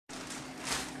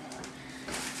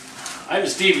I'm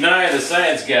Steve Nye, the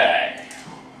science guy.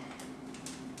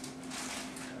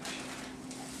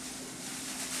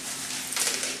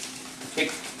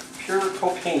 Take pure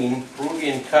cocaine,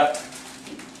 Peruvian cut,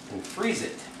 and freeze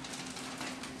it.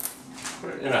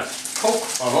 Put it in a Coke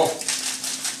funnel.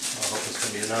 I hope it's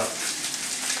going to be enough.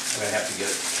 I'm going to have to get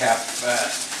it capped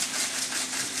fast.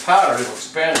 This powder, it'll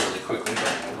expand really quickly,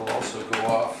 but it'll also go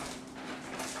off.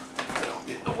 I don't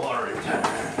get the water in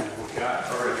time. God,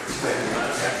 it's already expanded. I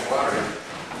don't have the water in.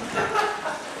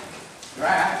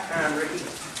 Right, Ricky.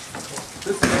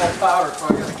 This is all powder, so I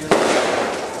gotta get it.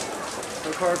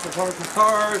 The cars,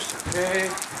 okay.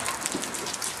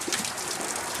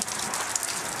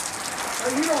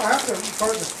 Well, you don't have to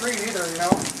park in the street either, you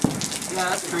know.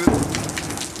 Yeah, that's true.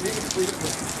 You can sleep in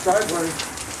the driveway.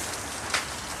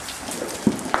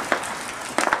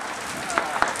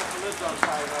 Put the lids on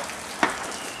tight up.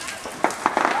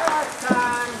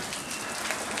 Time.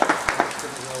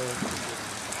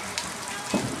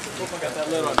 Hope I got that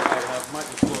lid on tight enough. Might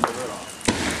just blow the lid off.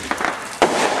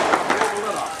 Blow the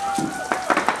lid off.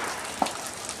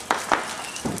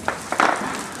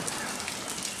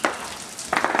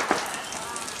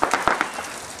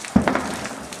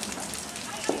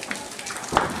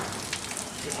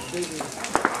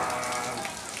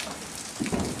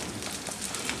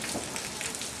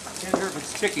 Can't hear if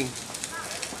it's ticking.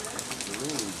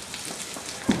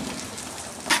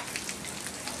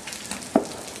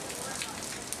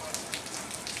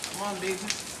 Come on, baby.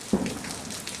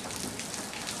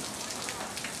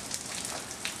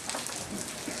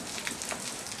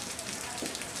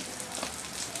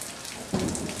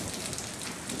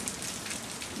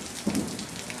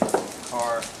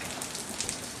 Car.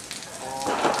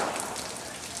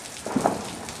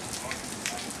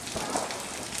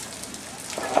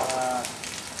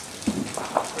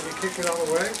 Can you kick it all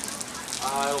the way?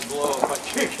 It'll blow if I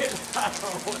kick it. I don't know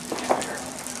what's in there.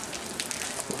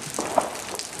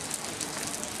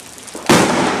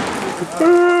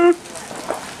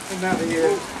 And now the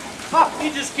He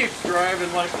just keeps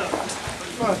driving like that.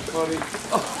 That's funny.